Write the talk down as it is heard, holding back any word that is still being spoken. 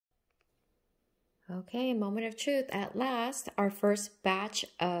Okay, moment of truth. At last, our first batch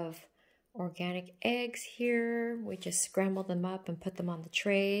of organic eggs here. We just scrambled them up and put them on the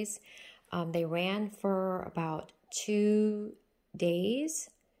trays. They ran for about 2 days.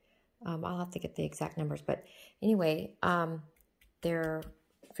 I'll have to get the exact numbers, but anyway, they're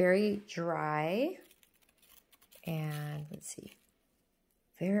very dry and let's see,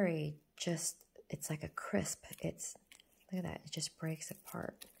 very just, it's like a crisp. It's, look at that, it just breaks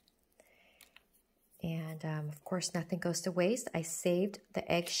apart. And of course, nothing goes to waste. I saved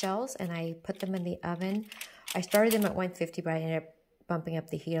the eggshells and I put them in the oven. I started them at 150, but I ended up bumping up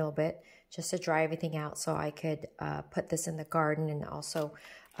the heat a little bit just to dry everything out so I could put this in the garden and also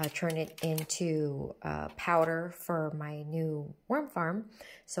turn it into powder for my new worm farm.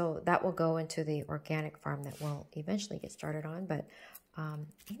 So that will go into the organic farm that we'll eventually get started on. But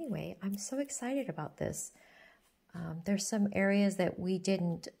anyway, I'm so excited about this. There's some areas that we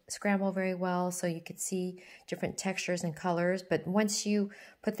didn't scramble very well, so you could see different textures and colors. But once you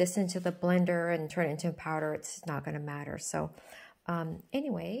put this into the blender and turn it into a powder, it's not going to matter. So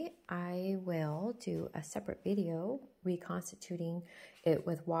anyway, I will do a separate video reconstituting it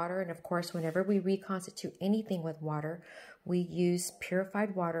with water. And of course, whenever we reconstitute anything with water, we use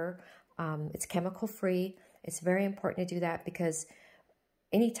purified water. It's chemical free. It's very important to do that because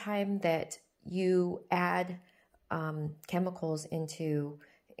anytime that you add chemicals into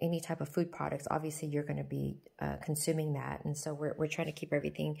any type of food products, obviously you're going to be consuming that. And so we're trying to keep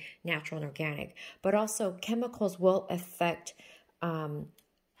everything natural and organic. But also chemicals will affect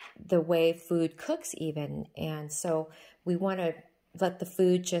the way food cooks even. And so we want to let the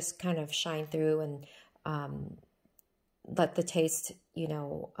food just kind of shine through and let the taste, you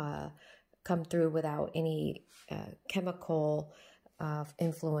know, come through without any chemical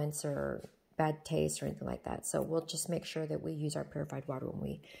influence or bad taste or anything like that. So we'll just make sure that we use our purified water when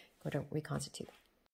we go to reconstitute.